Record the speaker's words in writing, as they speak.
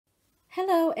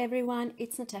Hello everyone,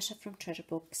 it's Natasha from Treasure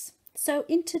Books. So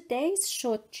in today's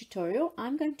short tutorial,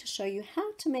 I'm going to show you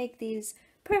how to make these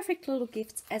perfect little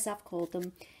gifts, as I've called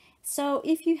them. So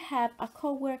if you have a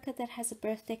co-worker that has a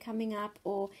birthday coming up,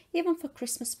 or even for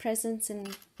Christmas presents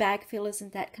and bag fillers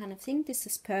and that kind of thing, this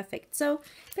is perfect. So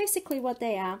basically what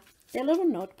they are, they're little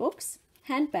notebooks,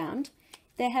 hand bound.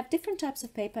 They have different types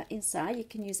of paper inside. You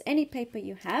can use any paper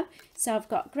you have. So I've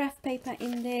got graph paper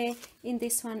in there. In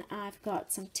this one, I've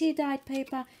got some tea dyed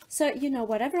paper. So,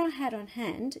 whatever I had on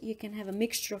hand, you can have a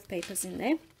mixture of papers in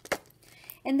there.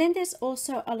 And then there's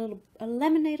also a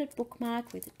laminated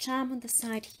bookmark with a charm on the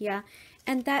side here.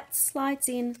 And that slides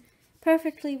in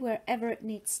perfectly wherever it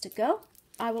needs to go.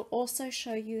 I will also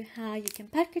show you how you can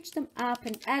package them up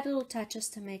and add little touches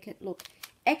to make it look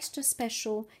extra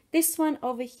special. This one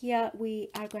over here we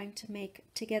are going to make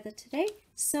together today,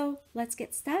 so let's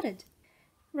get started.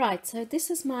 Right, so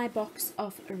this is my box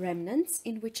of remnants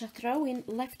in which I throw in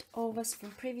leftovers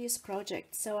from previous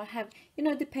projects. So I have,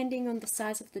 depending on the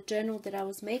size of the journal that I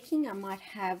was making, I might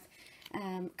have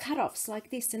cut-offs like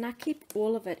this, and I keep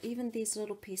all of it, even these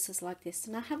little pieces like this,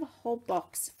 and I have a whole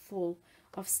box full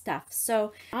of stuff.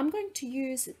 So I'm going to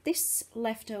use this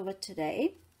leftover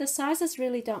today. The sizes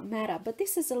really don't matter, but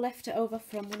this is a leftover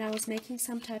from when I was making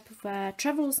some type of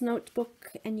traveler's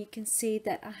notebook, and you can see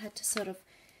that I had to sort of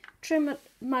trim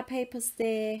my papers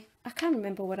there. I can't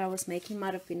remember what I was making,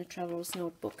 might have been a traveler's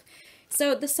notebook.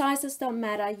 So the sizes don't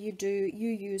matter, you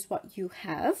use what you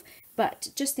have, but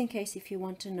just in case if you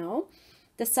want to know,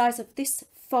 the size of this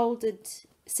folded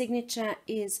signature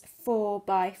is 4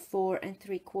 by 4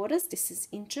 3/4. This is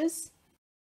inches.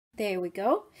 There we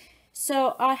go.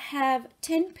 So I have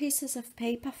 10 pieces of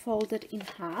paper folded in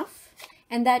half,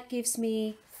 and that gives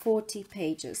me 40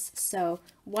 pages. So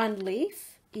one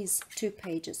leaf is 2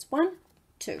 pages. 1,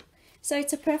 2. So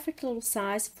it's a perfect little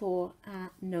size for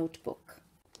a notebook.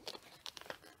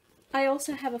 I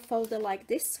also have a folder like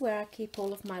this where I keep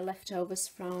all of my leftovers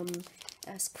from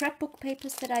scrapbook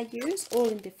papers that I use, all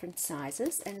in different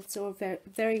sizes, and it's all very,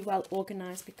 very well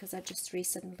organized because I just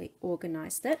recently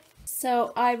organized it.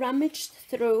 So I rummaged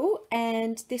through,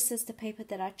 and this is the paper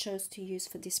that I chose to use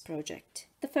for this project.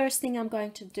 The first thing I'm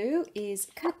going to do is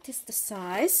cut this to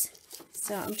size.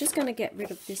 So I'm just going to get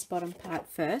rid of this bottom part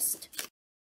first.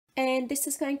 And this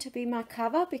is going to be my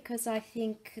cover because I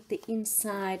think the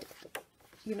inside,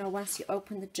 once you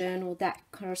open the journal, that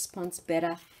corresponds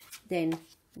better than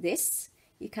this.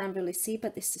 You can't really see,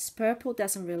 but this is purple,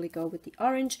 doesn't really go with the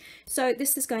orange. So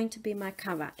this is going to be my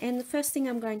cover. And the first thing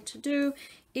I'm going to do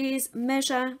is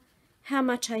measure how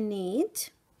much I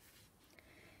need.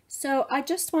 So I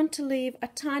just want to leave a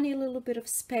tiny little bit of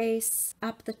space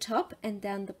up the top and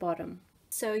down the bottom.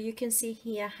 So you can see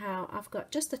here how I've got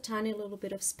just a tiny little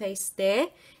bit of space there.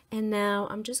 And now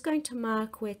I'm just going to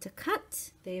mark where to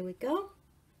cut. There we go.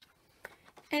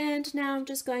 And now I'm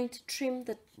just going to trim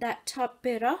that top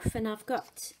bit off, and I've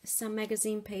got some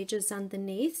magazine pages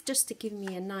underneath just to give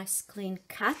me a nice clean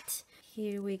cut.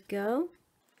 Here we go.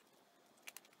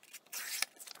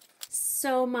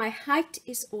 So my height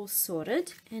is all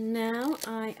sorted, and now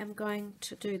I am going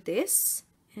to do this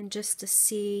and just to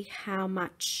see how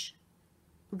much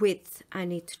width I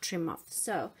need to trim off.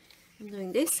 So I'm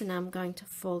doing this, and I'm going to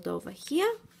fold over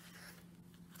here.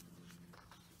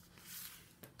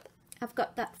 I've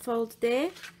got that fold there,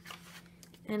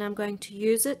 and I'm going to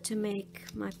use it to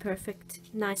make my perfect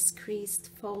nice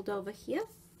creased fold over here,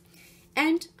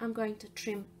 and I'm going to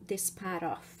trim this part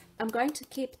off. I'm going to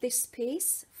keep this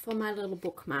piece for my little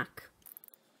bookmark.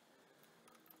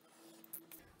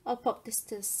 I'll pop this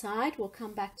to the side, we'll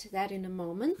come back to that in a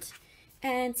moment.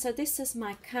 And so this is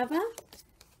my cover.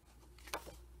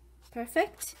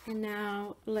 Perfect. And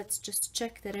now let's just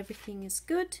check that everything is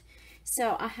good.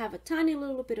 So I have a tiny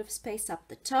little bit of space up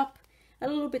the top, a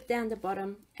little bit down the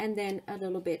bottom, and then a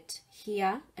little bit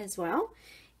here as well.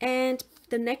 And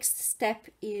the next step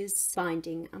is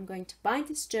binding. I'm going to bind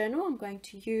this journal. I'm going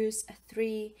to use a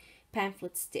 3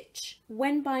 pamphlet stitch.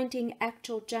 When binding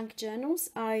actual junk journals,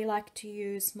 I like to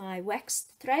use my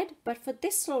waxed thread, but for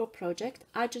this little project,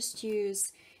 I just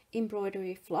use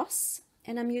embroidery floss.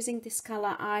 And I'm using this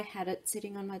color. I had it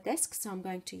sitting on my desk, so I'm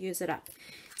going to use it up.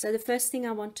 So the first thing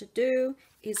I want to do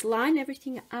is line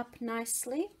everything up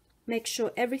nicely, make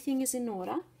sure everything is in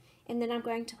order, and then I'm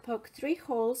going to poke 3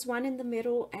 holes, 1 in the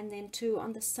middle and then 2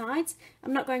 on the sides.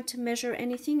 I'm not going to measure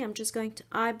anything, I'm just going to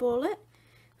eyeball it,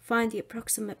 find the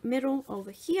approximate middle over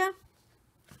here,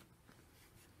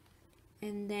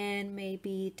 and then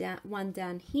maybe one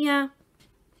down here,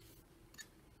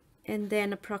 and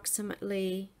then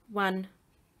approximately one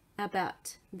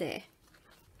about there.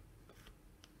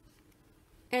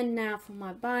 And now for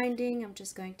my binding, I'm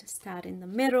just going to start in the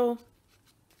middle,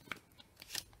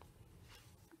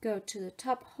 go to the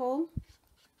top hole,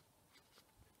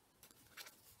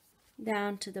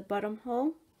 down to the bottom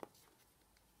hole,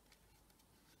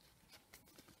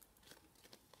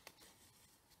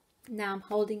 now I'm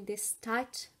holding this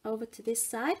tight over to this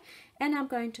side, and I'm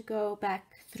going to go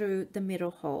back through the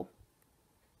middle hole.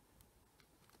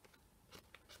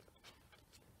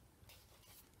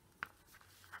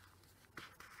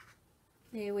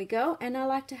 There we go. And I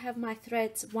like to have my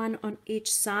threads one on each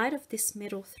side of this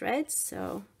middle thread.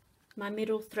 So my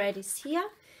middle thread is here,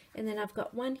 and then I've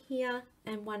got one here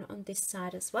and one on this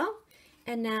side as well.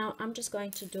 And now I'm just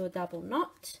going to do a double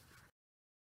knot.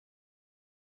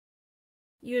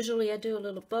 Usually I do a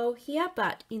little bow here,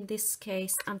 but in this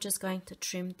case I'm just going to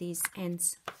trim these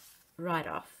ends right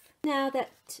off. Now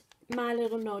that my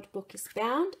little notebook is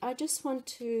bound, I just want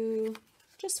to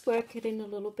just work it in a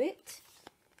little bit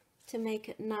to make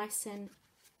it nice and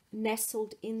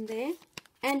nestled in there.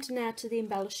 And now to the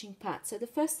embellishing part. So the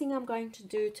first thing I'm going to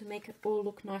do to make it all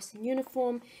look nice and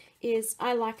uniform is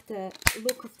I like the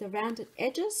look of the rounded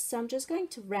edges. So I'm just going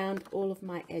to round all of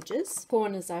my edges,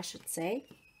 corners I should say.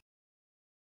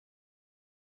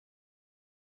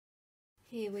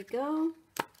 Here we go.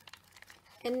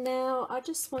 And now I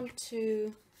just want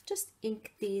to just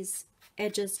ink these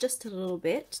edges just a little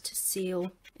bit to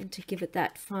seal and to give it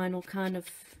that final kind of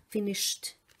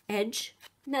finished edge.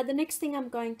 Now the next thing I'm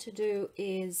going to do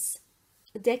is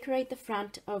decorate the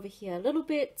front over here a little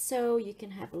bit, so you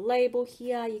can have a label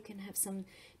here, you can have some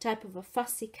type of a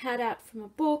fussy cutout from a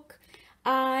book.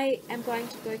 I am going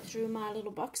to go through my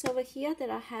little box over here that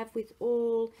I have with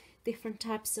all different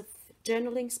types of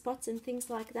journaling spots and things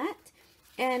like that,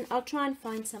 and I'll try and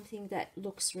find something that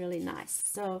looks really nice.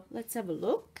 So let's have a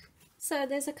look. So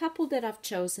there's a couple that I've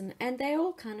chosen, and they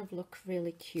all kind of look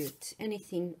really cute.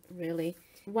 Anything really,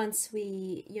 once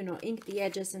we, you know, ink the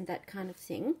edges and that kind of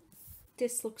thing.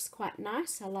 This looks quite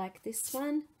nice. I like this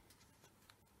one.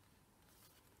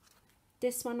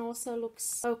 This one also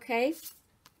looks okay.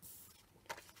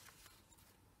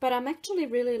 But I'm actually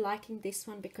really liking this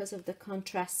one because of the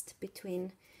contrast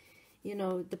between, you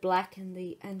know, the black and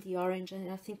the orange,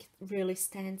 and I think it really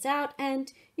stands out.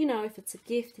 And, you know, if it's a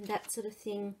gift and that sort of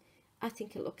thing, I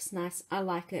think it looks nice. I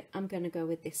like it. I'm going to go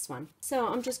with this one. So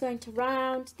I'm just going to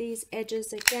round these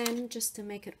edges again just to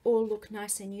make it all look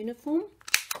nice and uniform.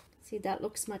 See, that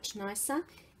looks much nicer.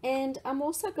 And I'm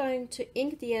also going to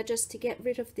ink the edges to get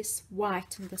rid of this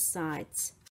white on the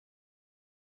sides.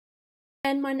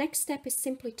 And my next step is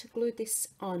simply to glue this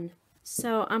on.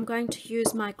 So I'm going to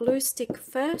use my glue stick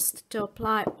first to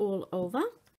apply all over.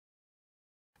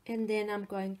 And then I'm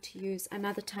going to use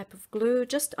another type of glue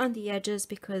just on the edges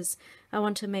because I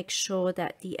want to make sure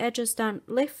that the edges don't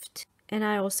lift, and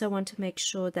I also want to make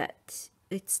sure that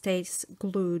it stays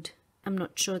glued. I'm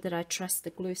not sure that I trust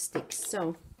the glue sticks,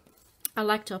 so I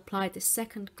like to apply the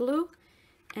second glue.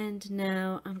 And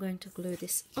now I'm going to glue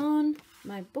this on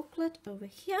my booklet over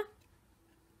here.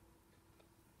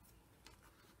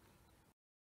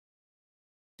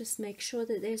 Just make sure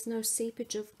that there's no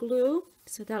seepage of glue,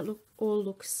 so that all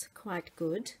looks quite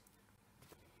good.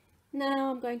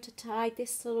 Now I'm going to tie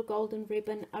this little golden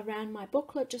ribbon around my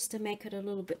booklet just to make it a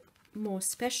little bit more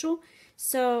special.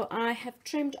 So I have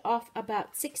trimmed off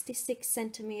about 66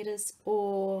 centimeters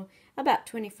or about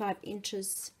 25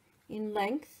 inches in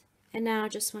length. And now I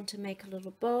just want to make a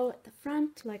little bow at the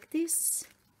front like this.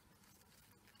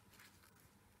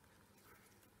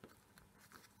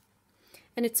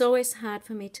 And it's always hard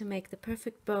for me to make the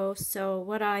perfect bow, so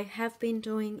what I have been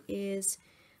doing is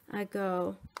I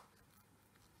go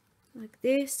like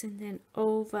this and then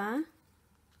over.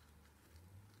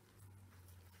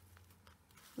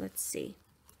 Let's see.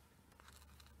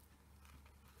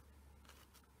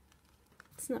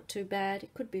 It's not too bad.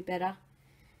 It could be better,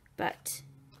 but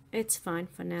it's fine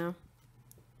for now.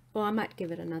 Or I might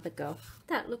give it another go.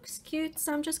 That looks cute,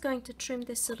 so I'm just going to trim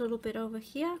this a little bit over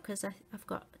here because I've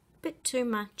got bit too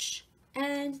much,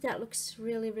 and that looks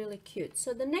really cute.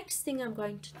 So the next thing I'm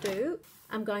going to do,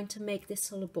 I'm going to make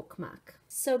this little bookmark.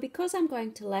 So because I'm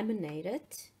going to laminate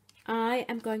it, I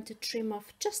am going to trim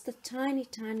off just a tiny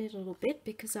little bit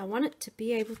because I want it to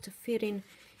be able to fit in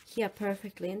here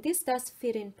perfectly, and this does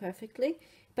fit in perfectly,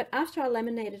 but after I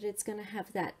laminate it, it's going to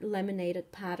have that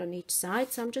laminated part on each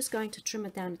side, so I'm just going to trim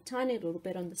it down a tiny little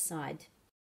bit on the side.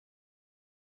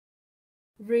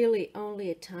 Really only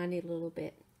a tiny little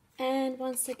bit. And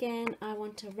once again, I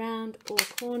want to round all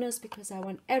corners because I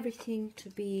want everything to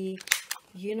be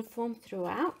uniform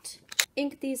throughout.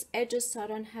 Ink these edges so I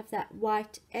don't have that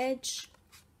white edge.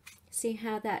 See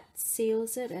how that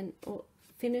seals it and or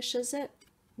finishes it?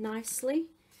 nicely.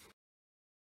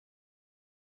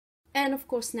 And of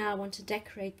course now I want to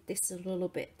decorate this a little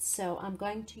bit, so I'm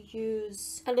going to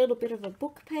use a little bit of a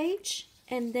book page,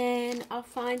 and then I'll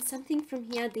find something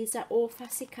from here. These are all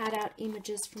fussy cut out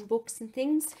images from books and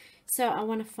things, so I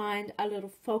want to find a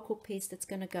little focal piece that's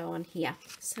going to go on here.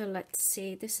 So let's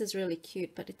see, this is really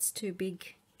cute, but it's too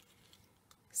big.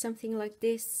 Something like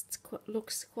this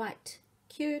looks quite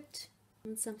cute,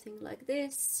 and something like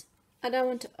this. I don't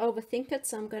want to overthink it,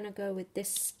 so I'm going to go with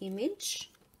this image.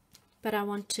 But I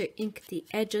want to ink the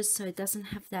edges so it doesn't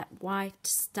have that white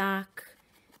stark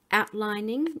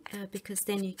outlining, because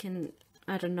then you can,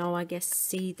 I don't know, I guess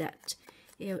see that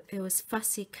it was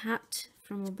fussy cut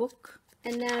from a book.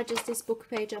 And now just this book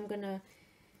page, I'm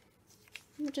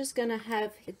just gonna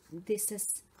have this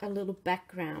as a little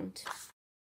background,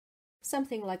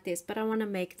 something like this. But I want to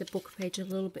make the book page a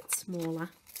little bit smaller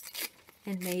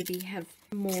and maybe have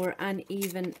more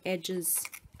uneven edges.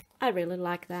 I really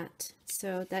like that,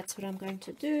 so that's what I'm going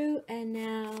to do. And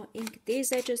now ink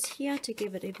these edges here to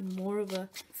give it even more of a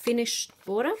finished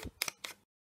border.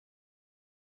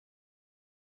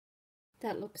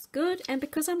 That looks good. And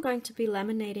because I'm going to be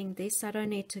laminating this, I don't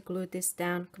need to glue this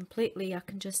down completely. I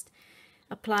can just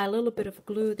apply a little bit of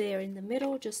glue there in the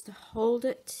middle just to hold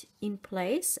it in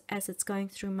place as it's going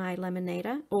through my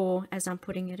laminator, or as I'm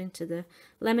putting it into the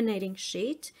laminating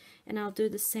sheet. And I'll do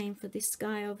the same for this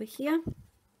guy over here.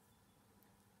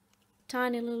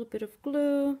 Tiny little bit of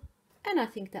glue, and I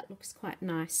think that looks quite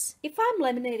nice. If I'm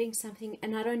laminating something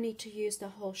and I don't need to use the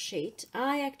whole sheet,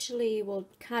 I actually will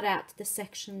cut out the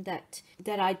section that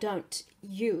I don't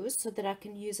use so that I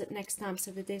can use it next time,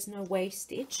 so that there's no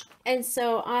wastage. And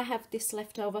so I have this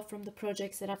left over from the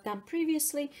projects that I've done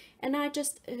previously, and I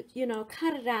just you know,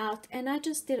 cut it out, and I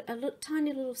just did a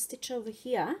tiny little stitch over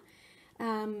here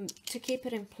to keep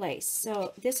it in place.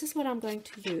 So this is what I'm going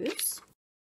to use.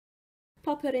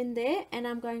 Pop it in there, and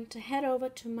I'm going to head over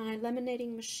to my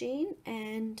laminating machine,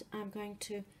 and I'm going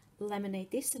to laminate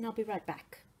this, and I'll be right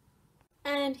back.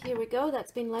 And here we go,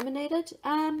 that's been laminated.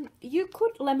 You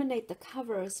could laminate the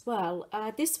cover as well.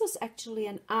 This was actually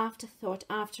an afterthought.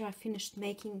 After I finished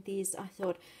making these, I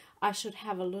thought I should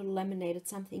have a little laminated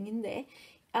something in there.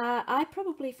 I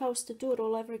probably, if I was to do it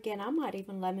all over again, I might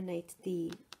even laminate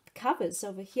the covers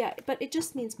over here, but it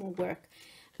just means more work,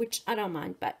 which I don't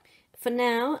mind. But for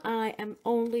now, I am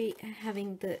only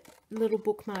having the little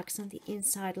bookmarks on the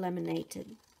inside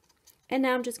laminated. And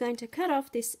now I'm just going to cut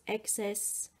off this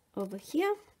excess over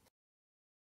here.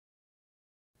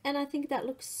 And I think that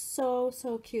looks so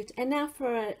cute. And now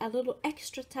for a little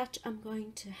extra touch, I'm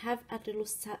going to have a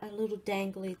little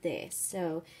dangly there.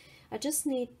 So I just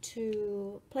need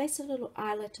to place a little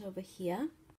eyelet over here.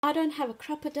 I don't have a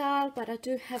crocodile, but I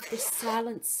do have this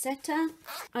silent setter.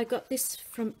 I got this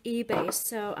from eBay,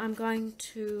 so I'm going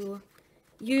to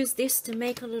use this to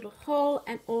make a little hole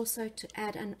and also to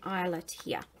add an eyelet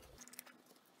here.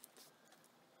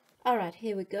 Alright,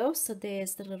 here we go. So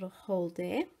there's the little hole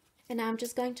there. And I'm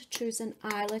just going to choose an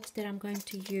eyelet that I'm going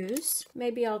to use.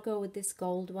 Maybe I'll go with this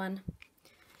gold one.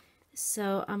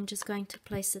 So I'm just going to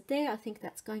place it there. I think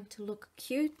that's going to look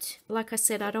cute. Like I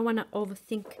said, I don't want to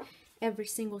overthink every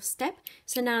single step.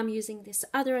 So now I'm using this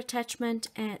other attachment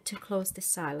to close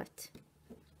this eyelet.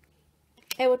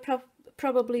 It would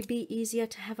probably be easier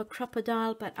to have a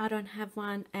crocodile, but I don't have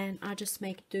one, and I just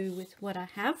make do with what I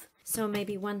have. So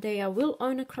maybe one day I will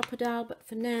own a crocodile, but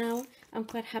for now I'm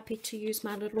quite happy to use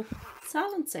my little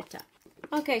silent setter.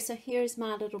 Okay, so here's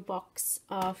my little box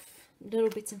of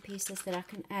little bits and pieces that I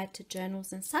can add to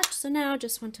journals and such. So now I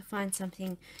just want to find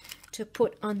something to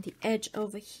put on the edge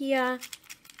over here.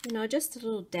 You know, just a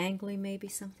little dangly, maybe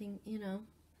something, you know,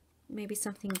 maybe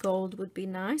something gold would be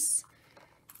nice.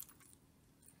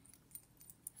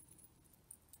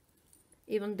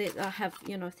 Even that I have,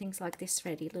 you know, things like this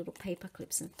ready, little paper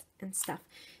clips and stuff.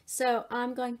 So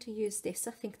I'm going to use this.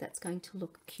 I think that's going to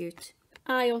look cute.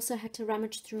 I also had to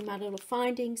rummage through my little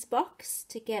findings box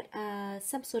to get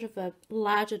some sort of a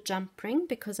larger jump ring,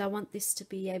 because I want this to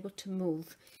be able to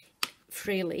move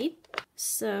freely.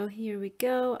 So here we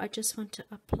go. I just want to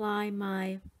apply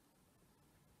my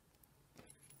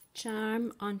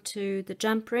charm onto the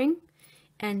jump ring,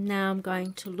 and now I'm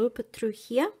going to loop it through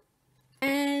here.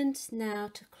 And now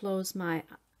to close my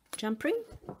jump ring.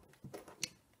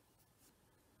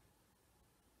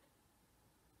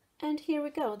 And here we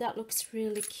go. That looks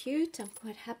really cute. I'm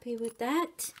quite happy with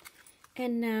that.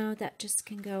 And now that just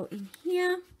can go in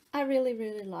here. I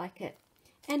really like it.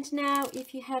 And now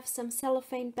if you have some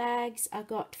cellophane bags, I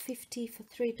got 50 for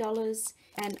 $3,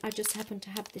 and I just happen to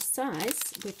have this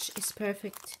size, which is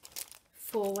perfect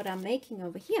for what I'm making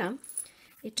over here.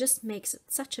 It just makes it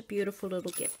such a beautiful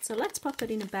little gift. So let's pop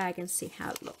it in a bag and see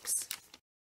how it looks.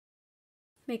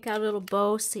 Make our little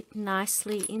bow sit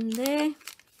nicely in there,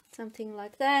 something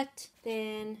like that.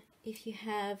 Then if you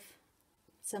have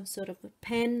some sort of a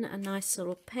pen, a nice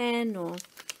little pen, or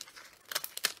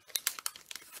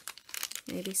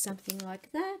maybe something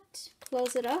like that,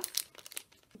 close it up,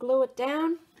 glue it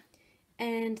down,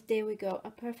 and there we go,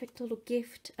 a perfect little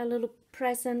gift, a little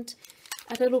present,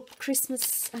 a little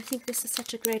Christmas. I think this is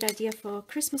such a great idea for a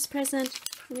Christmas present.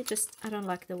 Let me just, I don't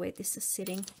like the way this is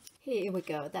sitting. Here we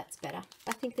go, that's better.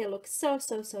 I think they look so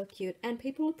cute, and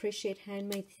people appreciate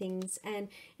handmade things, and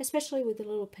especially with the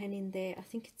little pen in there, I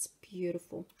think it's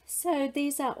beautiful. So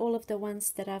these are all of the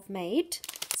ones that I've made.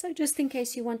 So just in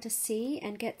case you want to see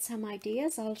and get some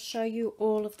ideas, I'll show you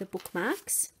all of the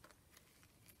bookmarks.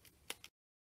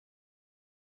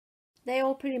 They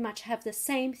all pretty much have the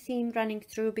same theme running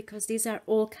through because these are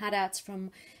all cutouts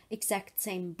from exact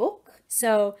same book.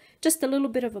 So just a little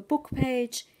bit of a book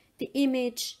page, the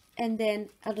image, and then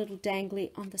a little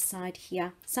dangly on the side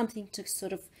here, something to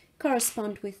sort of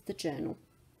correspond with the journal.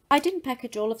 I didn't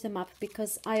package all of them up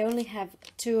because I only have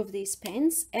 2 of these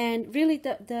pens, and really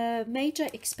the major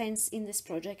expense in this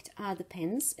project are the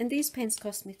pens, and these pens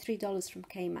cost me $3 from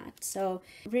Kmart. So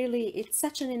really it's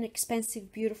such an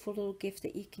inexpensive, beautiful little gift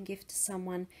that you can give to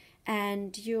someone,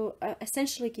 and you're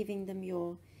essentially giving them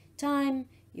your time,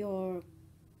 your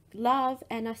love,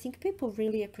 and I think people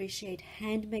really appreciate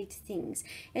handmade things.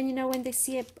 And you know, when they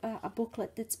see a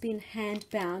booklet that's been hand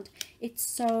bound, it's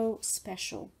so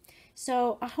special.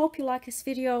 So I hope you like this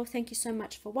video. Thank you so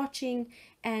much for watching,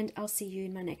 and I'll see you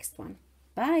in my next one.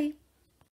 Bye.